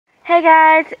Hey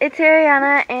guys, it's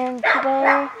Ariana, and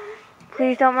today,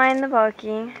 please don't mind the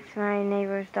barking, it's my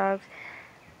neighbor's dogs.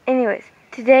 Anyways,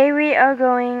 today we are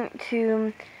going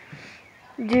to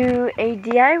do a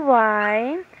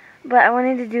DIY, but I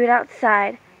wanted to do it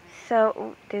outside, so,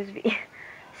 oh, there's a bee.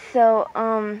 So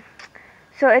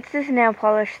it's this nail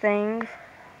polish thing,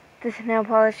 this nail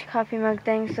polish coffee mug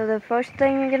thing. So the first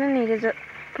thing you're going to need is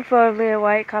preferably a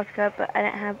white coffee cup, but I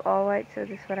didn't have all white, so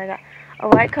this is what I got. A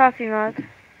white coffee mug,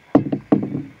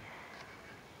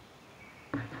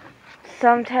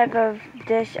 some type of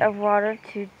dish of water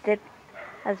to dip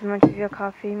as much of your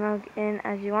coffee mug in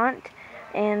as you want,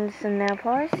 and some nail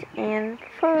polish, and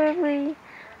preferably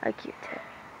a Q-tip.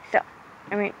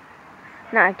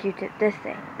 Not a Q-tip, this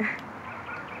thing.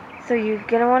 So you're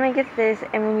going to want to get this,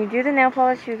 and when you do the nail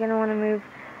polish, you're going to want to move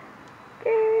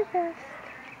very fast.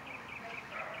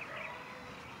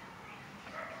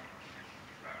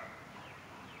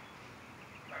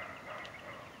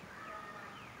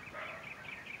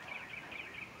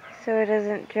 So it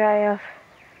doesn't dry off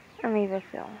and leave a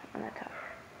film on the top.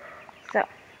 So,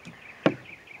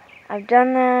 I've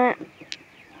done that.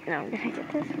 Now I'm going to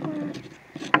get this one.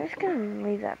 I'm just going to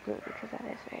leave that blue because that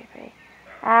is very pretty.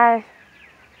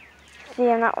 See,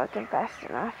 I'm not working fast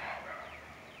enough.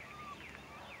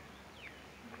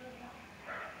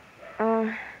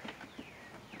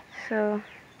 So,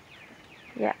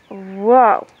 yeah.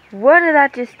 Whoa! What did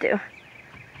that just do?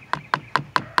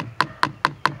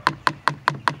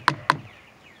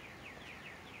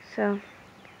 So,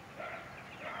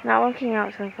 not working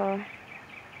out so far.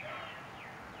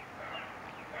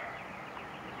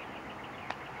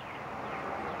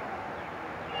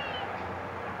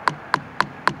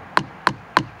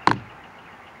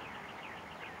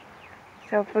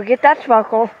 So forget that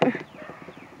sparkle.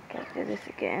 Gotta do this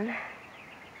again.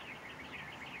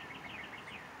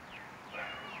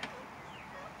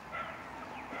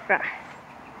 Right.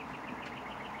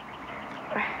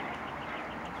 Okay.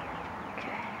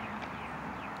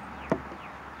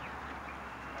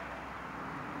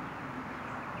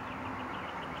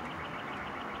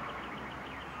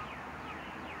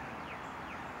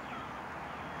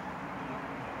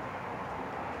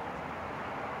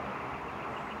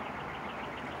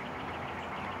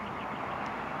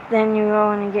 Then you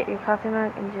go in and get your coffee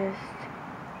mug and just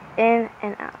in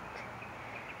and out.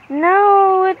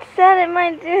 No, it said it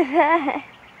might do that.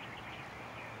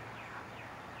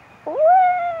 What?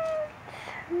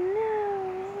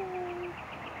 No.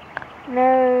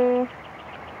 No.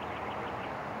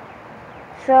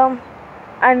 So,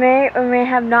 I may or may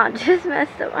have not just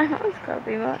messed up my mom's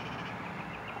coffee mug.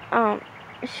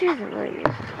 She doesn't really use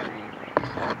this one anyway,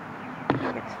 so I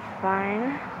think it's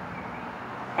fine.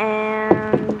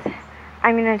 And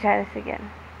I'm gonna try this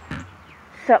again.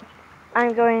 So,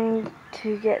 I'm going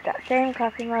to get that same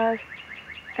coffee mug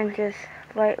and just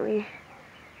lightly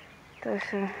throw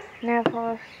some nail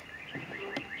polish,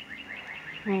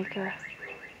 make a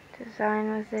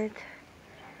design with it,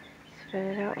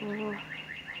 spread it out a little.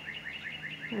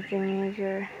 Nothing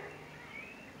major,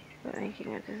 but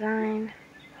making a design,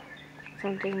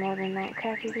 something more than that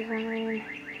crappy design.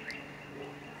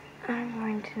 I'm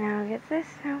going to now get this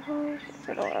nail polish,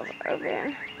 put it all over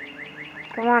in.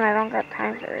 Come on, I don't got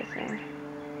time for this thing.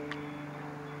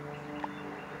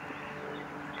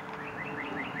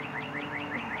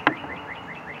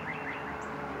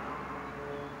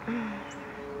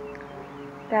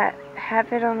 That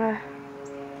habit on the...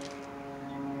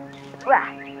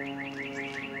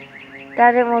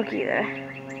 That didn't work either.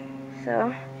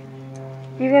 So,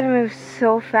 you gotta move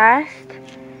so fast,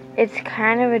 it's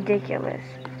kind of ridiculous.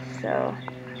 So,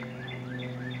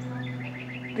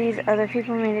 these other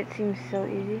people made it seem so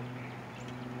easy.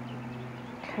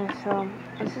 So,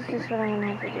 this is just what I'm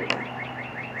gonna have to do.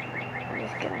 I'm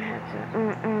just gonna have to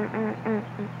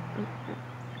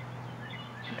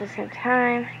at the same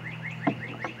time,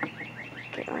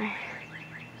 get my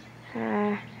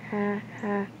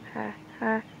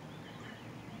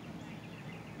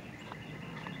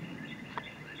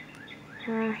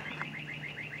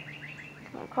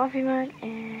small coffee mug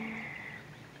and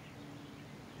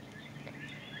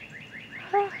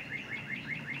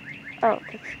oh,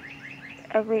 it's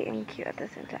ugly and cute at the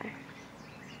same time.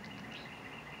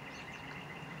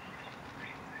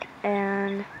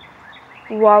 And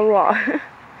voila.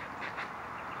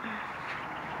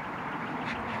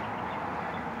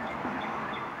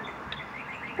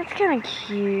 That's kind of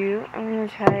cute. I'm gonna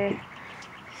try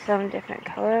some different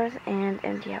colors and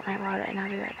empty out my water, and I'll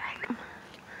be right back.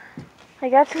 I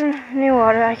got some new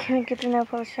water. I couldn't get the nail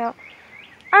polish out.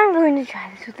 I'm going to try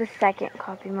this with the second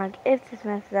coffee mug. If this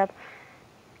messes up,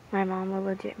 my mom will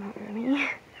legit murder me.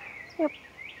 Yep.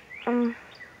 So,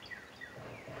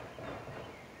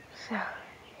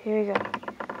 here we go.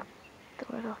 The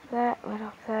lid off that, lid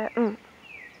off that. To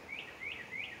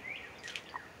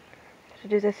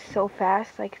do this so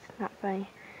fast, like it's not funny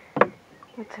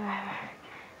whatsoever.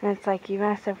 And it's like you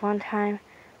mess up one time,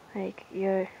 like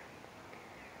your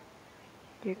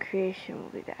creation will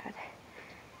be bad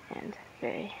and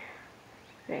very,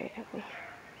 very ugly.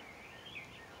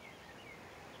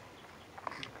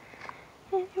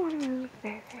 And you want to move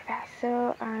very, very fast.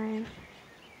 So I'm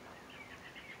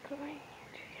going to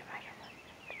get my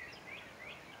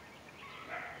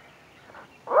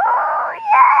oh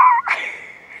yeah!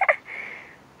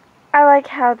 I like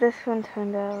how this one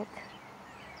turned out.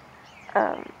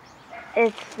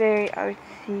 It's very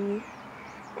artsy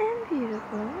and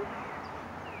beautiful.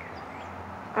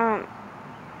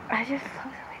 I just love the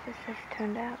way this has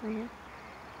turned out, man.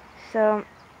 So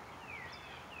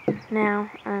now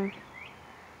I'm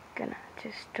gonna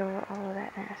just store all of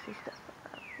that nasty stuff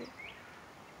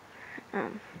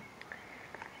up.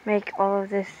 Make all of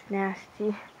this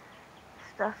nasty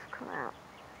stuff come out.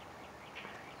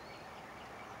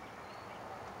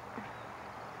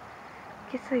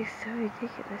 It's like so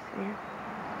ridiculous, man.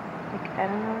 Like, I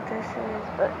don't know what this is,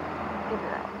 but get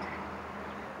it out.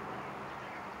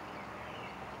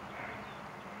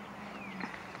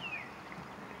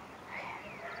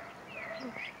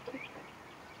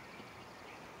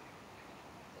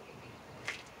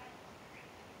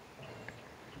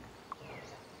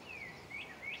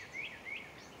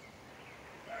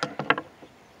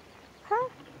 Huh?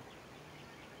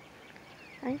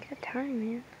 I ain't got time,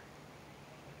 man.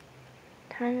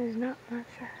 Time is not my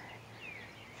side.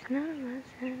 It's not my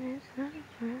side. It's not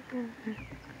my side.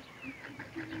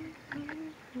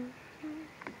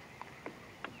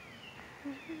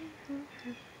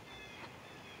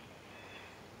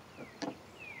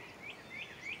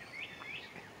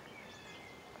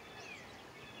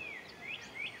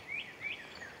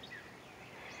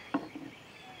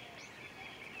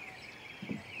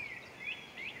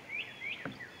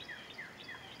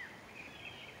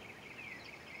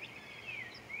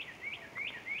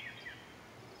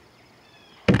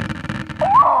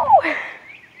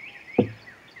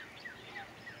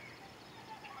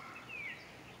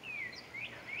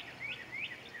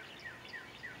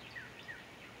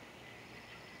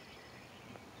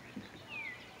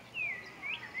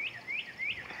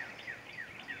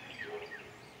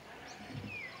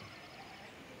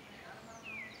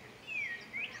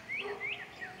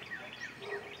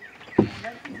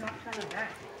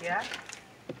 Yeah?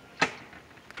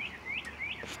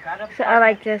 So I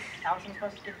like this. Allison's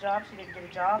supposed to get a job. She didn't get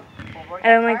a job. I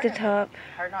don't like the top.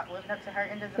 Her not living up to her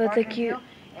end of the But it's a bargaining cute. deal.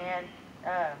 And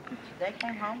they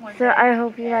came home one So day. I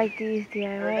hope you like these They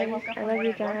DIYs. woke up I one love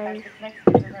morning you and walked guys. past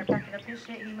Mexicans and they're packing up his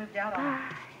shit and he moved out on them.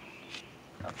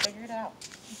 Bye. So figure it out.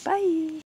 Bye.